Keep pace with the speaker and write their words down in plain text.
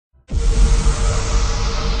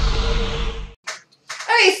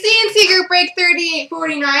figure break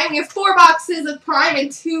 3849. We have 4 boxes of Prime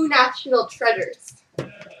and 2 National Treasures.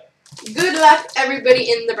 Good luck,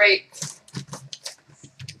 everybody, in the break.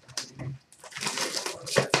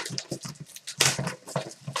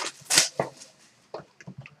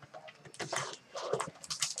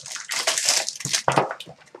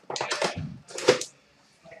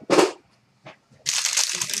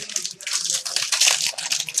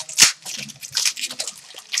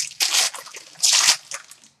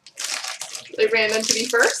 They random to be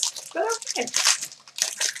first, but okay.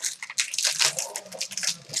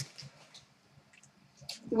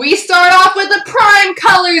 We start off with the Prime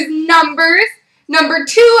Colors numbers. Number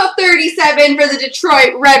 2 of 37 for the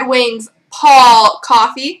Detroit Red Wings, Paul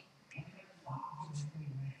Coffey.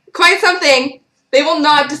 Quite something. They will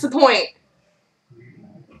not disappoint.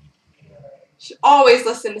 Should always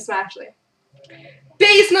listen to Smashley.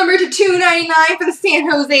 Base number to 299 for the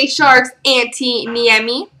San Jose Sharks, Antti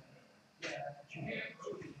Niemi.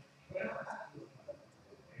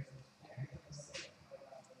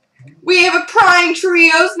 We have a Prime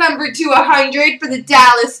Trios, number 200 for the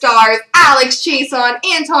Dallas Stars, Alex Chason,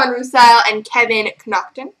 Anton Roussel, and Kevin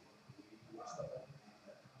Connaughton.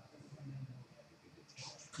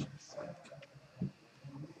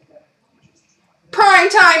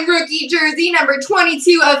 Primetime rookie jersey, number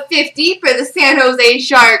 22 of 50 for the San Jose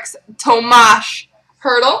Sharks, Tomas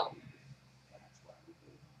Hertl.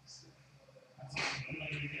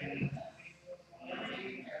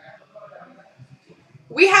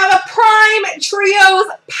 We have a Prime Trios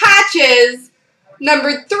patches,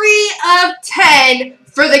 number 3 of 10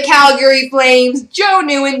 for the Calgary Flames, Joe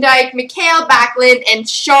Nieuwendyk, Mikael Backlund, and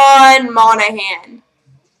Sean Monahan.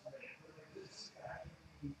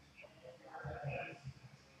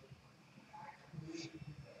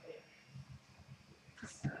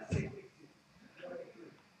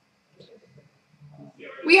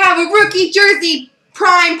 We have a rookie jersey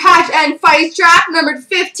Prime patch and fight strap, numbered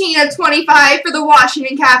 15 of 25 for the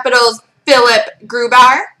Washington Capitals, Philip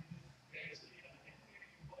Grubauer.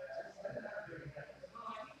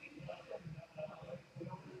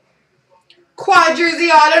 Quad jersey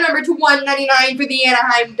auto, number 199 for the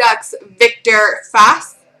Anaheim Ducks, Victor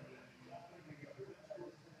Fass.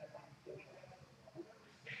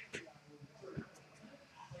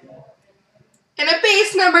 And a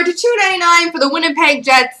base number to 299 for the Winnipeg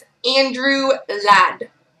Jets, Andrew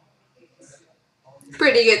Ladd.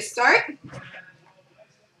 Pretty good start.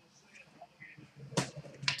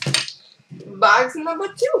 Box number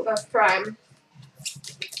 2 of Prime.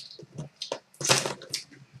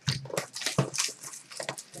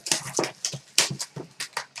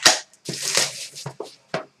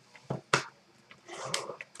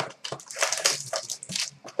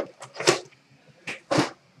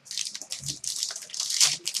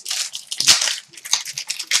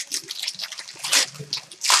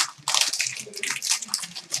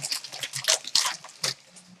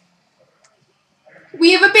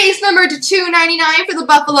 We have a base number to 299 for the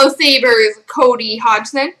Buffalo Sabres, Cody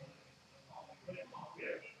Hodgson.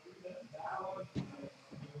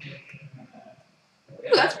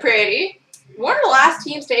 Ooh, that's pretty. One of the last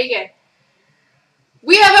teams taken.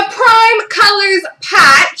 We have a Prime Colors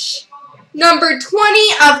patch, number 20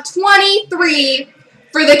 of 23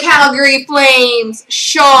 for the Calgary Flames,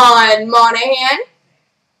 Sean Monahan.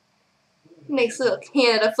 Nice little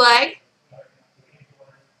Canada flag.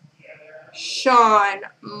 Sean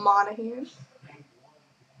Monahan.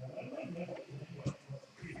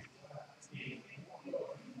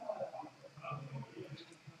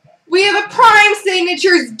 We have a Prime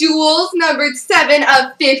Signatures Duels, numbered 7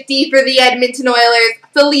 of 50 for the Edmonton Oilers,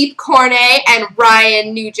 Philippe Cornet and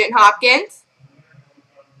Ryan Nugent-Hopkins.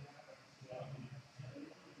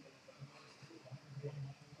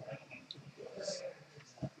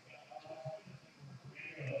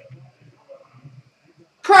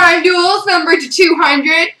 Prime Duels, numbered to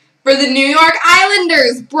 200 for the New York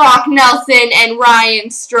Islanders, Brock Nelson and Ryan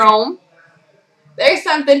Strome. There's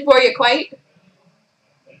something for you, quite.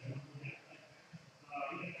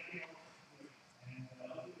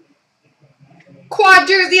 Quad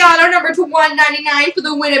jersey auto, number to 199 for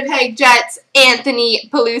the Winnipeg Jets, Anthony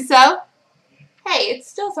Peluso. Hey, it's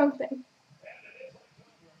still something.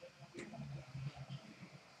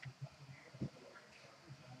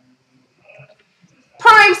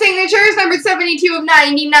 Prime Signatures, number 72 of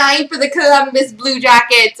 99 for the Columbus Blue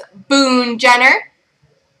Jackets, Boone Jenner.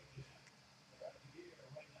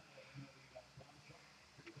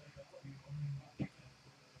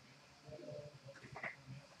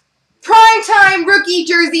 Primetime Rookie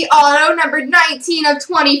Jersey Auto, number 19 of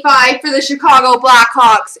 25 for the Chicago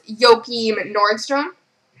Blackhawks, Joakim Nordstrom.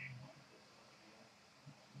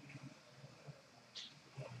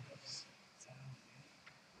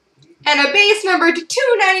 And a base number to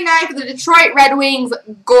 299 for the Detroit Red Wings,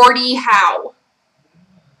 Gordie Howe.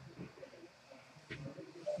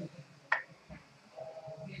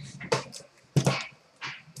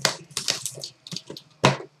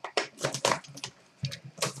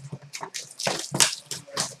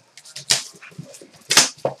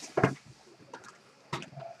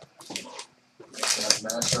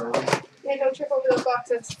 Yeah, don't trip over those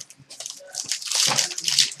boxes.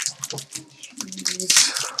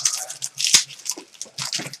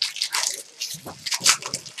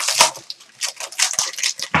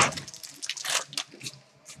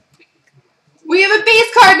 We have a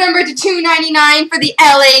base card number to 299 for the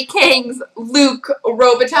LA Kings, Luc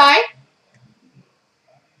Robitaille.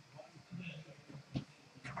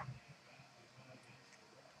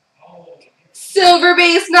 Silver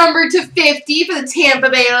base number to 50 for the Tampa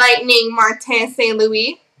Bay Lightning, Martin St.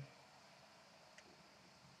 Louis.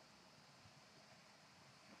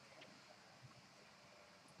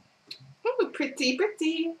 Ooh, pretty,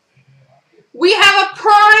 pretty. We have a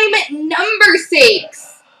prime number 6.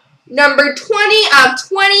 Number 20 of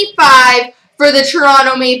 25 for the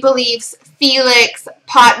Toronto Maple Leafs, Felix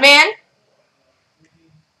Potvin.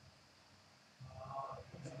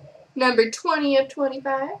 Number 20 of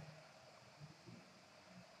 25.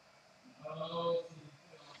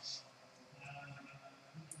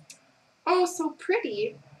 Oh, so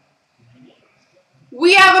pretty.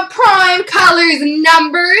 We have a prime colors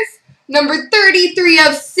numbers. Number 33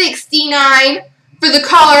 of 69 for the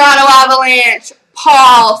Colorado Avalanche,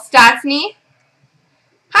 Paul Stastny.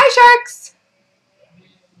 Hi, Sharks.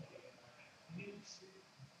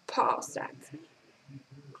 Paul Stastny.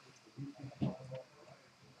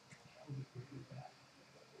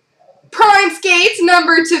 Prime skates,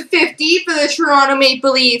 number to 50 for the Toronto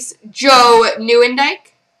Maple Leafs, Joe Nieuwendyk.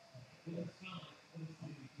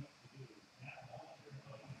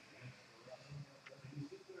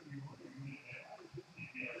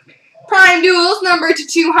 Prime duels, number to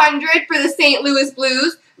 200 for the St. Louis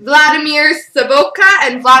Blues, Vladimir Sobotka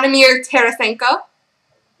and Vladimir Tarasenko.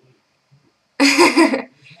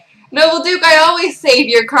 Noble Duke, I always save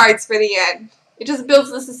your cards for the end. It just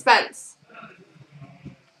builds the suspense.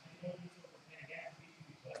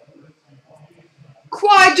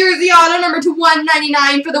 Quad jersey auto, number to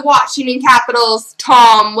 199 for the Washington Capitals,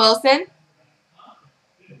 Tom Wilson.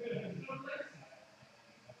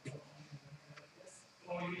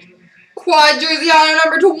 Quad jersey auto,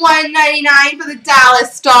 number to 199 for the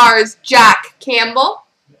Dallas Stars, Jack Campbell.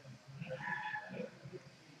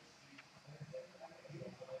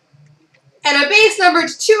 And a base number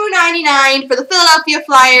to 299 for the Philadelphia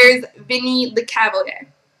Flyers, Vinny LeCavalier.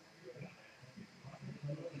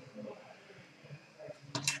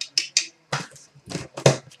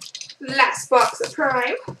 Last box of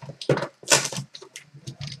prime.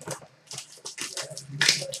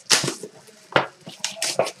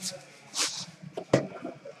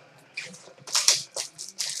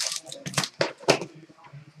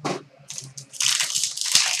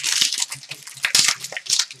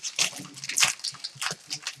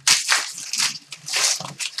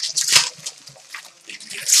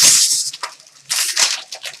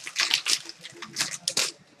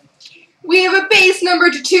 We have a base number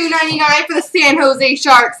to 299 for the San Jose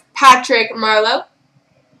Sharks, Patrick Marleau.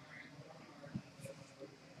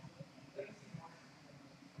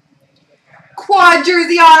 Quad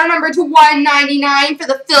jersey auto number to 199 for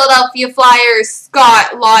the Philadelphia Flyers,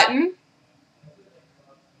 Scott Laughton.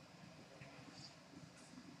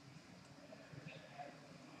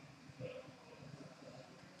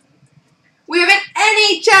 We have an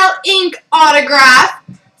NHL ink autograph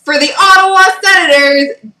for the Ottawa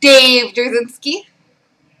Senators, Dave Jasinski.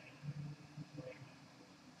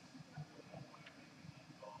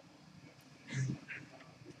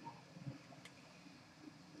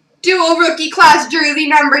 Dual rookie class jersey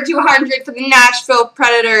number 200 for the Nashville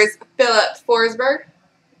Predators, Philip Forsberg.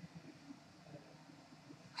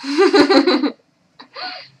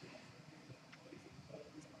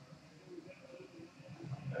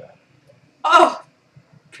 Oh,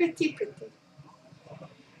 pretty, pretty.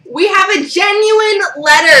 We have a genuine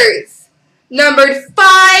letters, numbered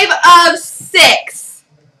 5 of 6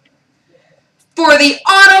 for the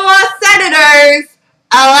Ottawa Senators,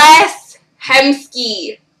 Ales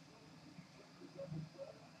Hemsky.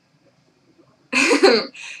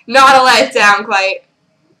 Not a letdown quite.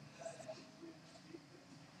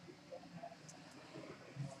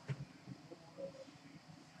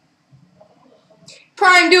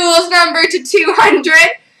 Prime duels number to 200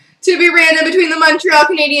 to be random between the Montreal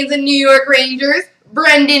Canadiens and New York Rangers,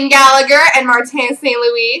 Brendan Gallagher and Martin St.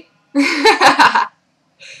 Louis.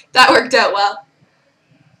 That worked out well.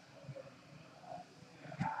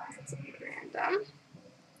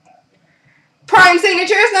 Prime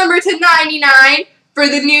signatures number /99 for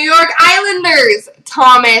the New York Islanders,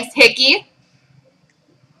 Thomas Hickey.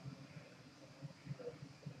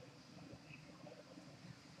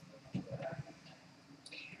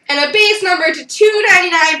 And a base number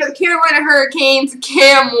 /299 for the Carolina Hurricanes,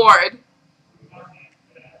 Cam Ward.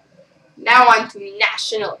 Now on to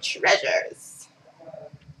National Treasures.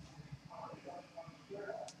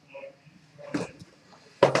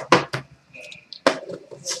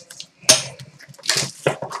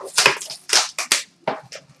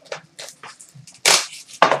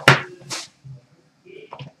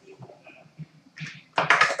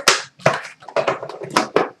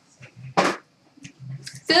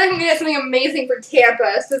 I feel like I'm going to get something amazing for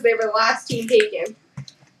Tampa since they were the last team taken.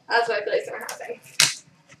 That's what I feel like is going to happen.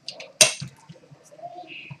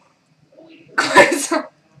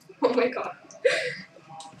 Oh my god.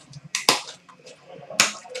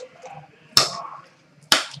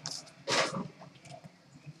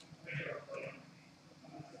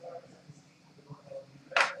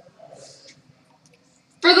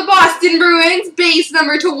 For the Boston Bruins, base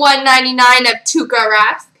number /199 of Tuukka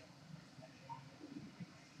Rask.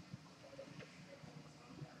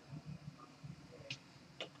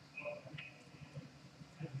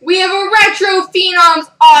 We have a Retro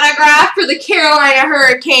Phenoms autograph for the Carolina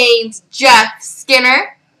Hurricanes, Jeff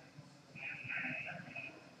Skinner.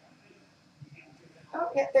 Oh,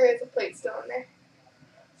 yeah, there is a plate still in there.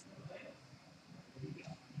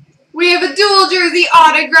 We have a dual jersey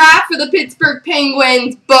autograph for the Pittsburgh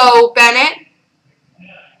Penguins, Bo Bennett.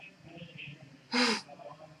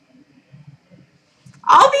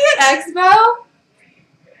 I'll be at Expo.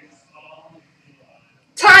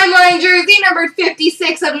 Timeline jersey number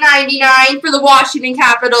 56 of 99 for the Washington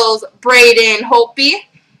Capitals, Braden Holtby.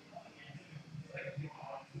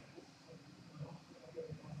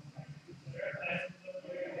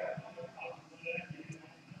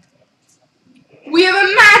 We have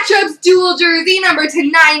a matchups dual jersey number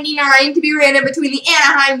 /99 to be random between the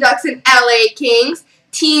Anaheim Ducks and LA Kings,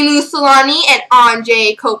 Teemu Selanne and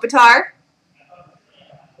Anze Kopitar.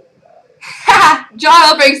 Haha,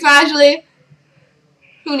 John Elbrick Smashley.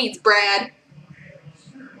 Who needs Brad?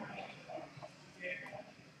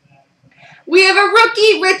 We have a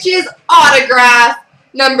Rookie Riches autograph,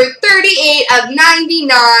 number 38 of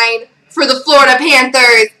 99 for the Florida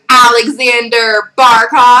Panthers, Alexander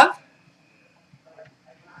Barkov.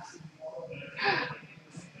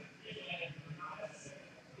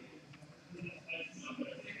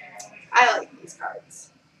 I like these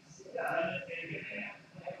cards.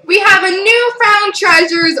 We have a Newfound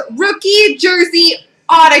Treasures Rookie Jersey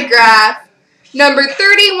autograph, number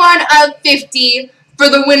 31 of 50 for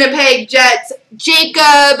the Winnipeg Jets,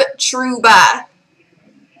 Jacob Trouba.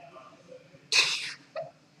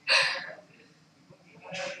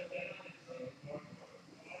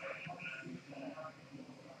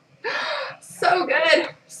 So good.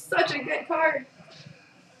 Such a good card.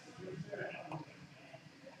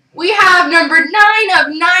 We have number 9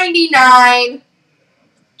 of 99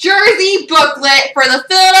 jersey booklet for the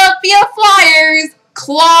Philadelphia Flyers,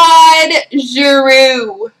 Claude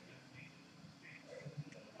Giroux.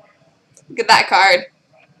 Look at that card.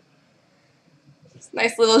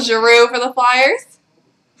 Nice little Giroux for the Flyers.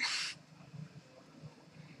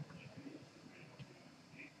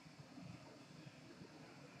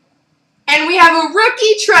 And we have a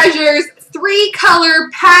Rookie Treasures 3-color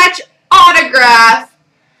patch autograph,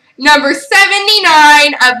 number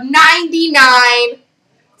 79 of 99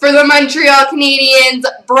 for the Montreal Canadiens,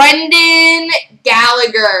 Brendan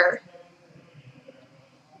Gallagher.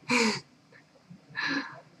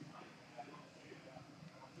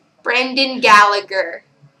 Brendan Gallagher,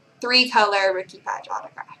 3-color rookie patch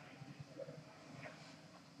autograph.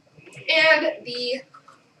 And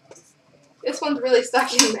this one's really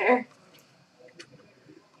stuck in there.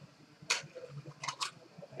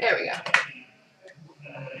 There we go.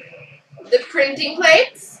 The printing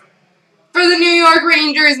plates for the New York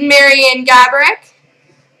Rangers, Marian Gaborik.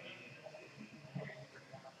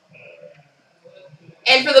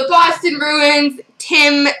 And for the Boston Bruins,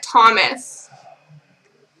 Tim Thomas.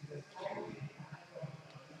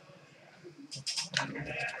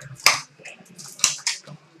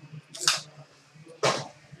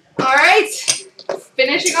 All right,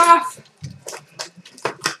 finishing off.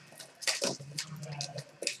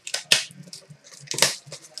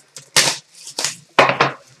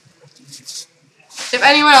 If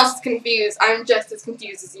anyone else is confused, I'm just as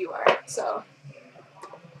confused as you are, so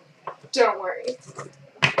don't worry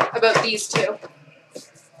about these two.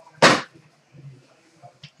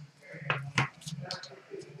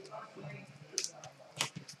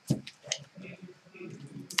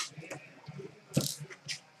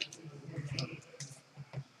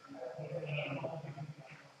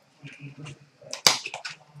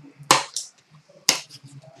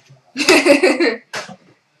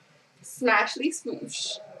 Smashly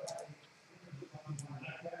swoosh.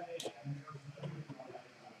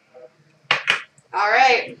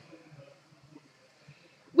 Alright.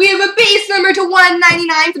 We have a base number to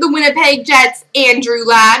 199 for the Winnipeg Jets, Andrew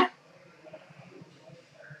Ladd.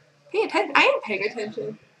 Pay attention. I am paying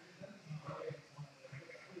attention.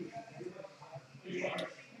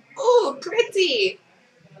 Ooh, pretty.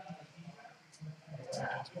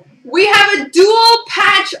 We have a dual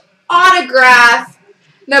patch autograph,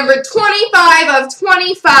 number 25 of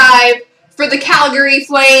 25 for the Calgary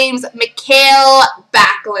Flames, Mikael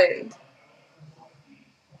Backlund.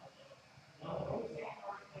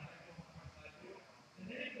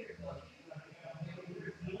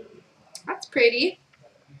 That's pretty.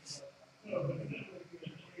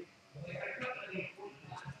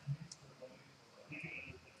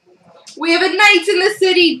 We have a Knights in the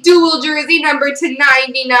City dual jersey, number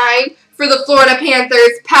 /99 for the Florida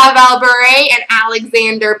Panthers, Pavel Bure and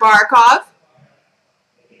Alexander Barkov.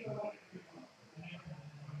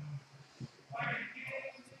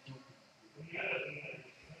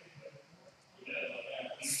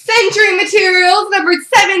 Century Materials, number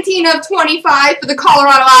 17 of 25 for the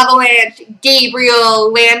Colorado Avalanche,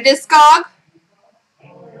 Gabriel Landeskog.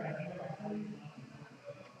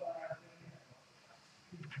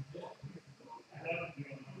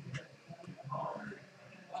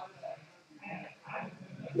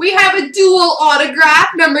 We have a dual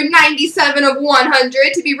autograph, number 97 of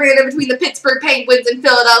 100, to be random between the Pittsburgh Penguins and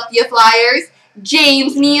Philadelphia Flyers,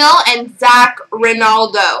 James Neal and Zach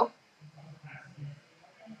Rinaldo.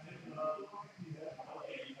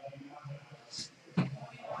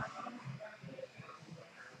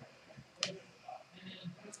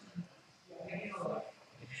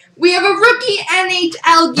 We have a rookie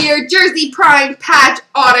NHL gear jersey prime patch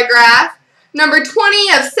autograph, number 20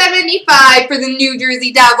 of 75 for the New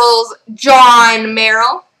Jersey Devils, John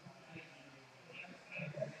Merrill.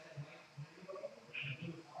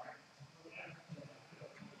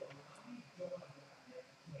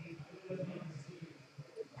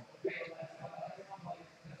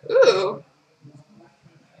 Ooh.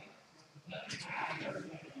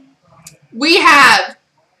 We have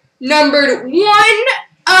numbered 1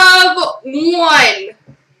 of 1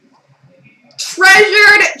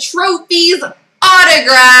 Treasured Trophies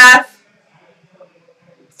autograph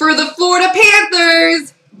for the Florida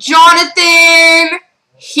Panthers, Jonathan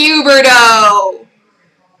Huberdeau.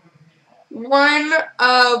 1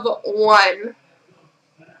 of 1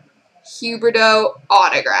 Huberdeau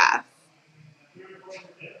autograph.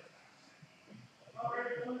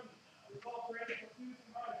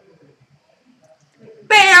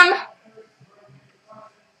 Bam!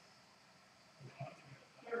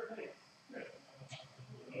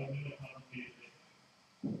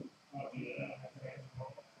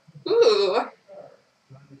 Ooh.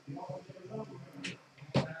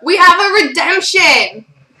 We have a redemption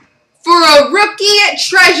for a Rookie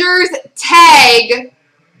Treasures tag,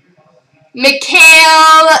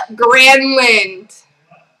 Mikael Granlund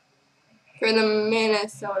for the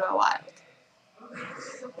Minnesota Wild.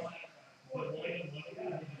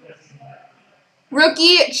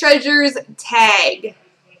 Rookie Treasures tag.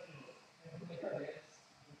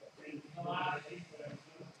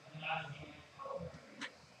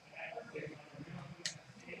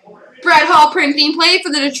 Brett Hall printing plate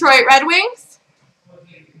for the Detroit Red Wings.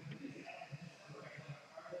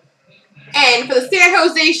 And for the San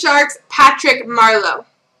Jose Sharks, Patrick Marleau.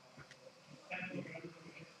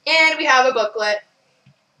 And we have a booklet.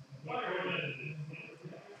 Oh,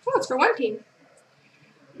 it's for one team.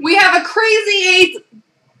 We have a Crazy 8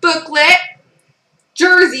 booklet,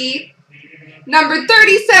 jersey, number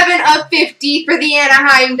 37 of 50 for the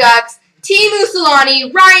Anaheim Ducks, Teemu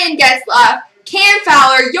Selanne, Ryan Getzlaf, Cam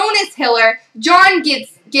Fowler, Jonas Hiller, John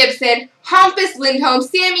Gibson, Hampus Lindholm,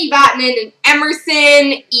 Sammy Vatanen, and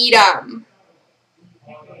Emerson Edom.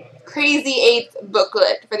 Crazy 8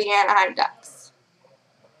 booklet for the Anaheim Ducks.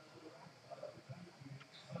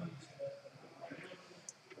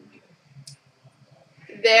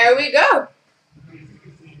 There we go.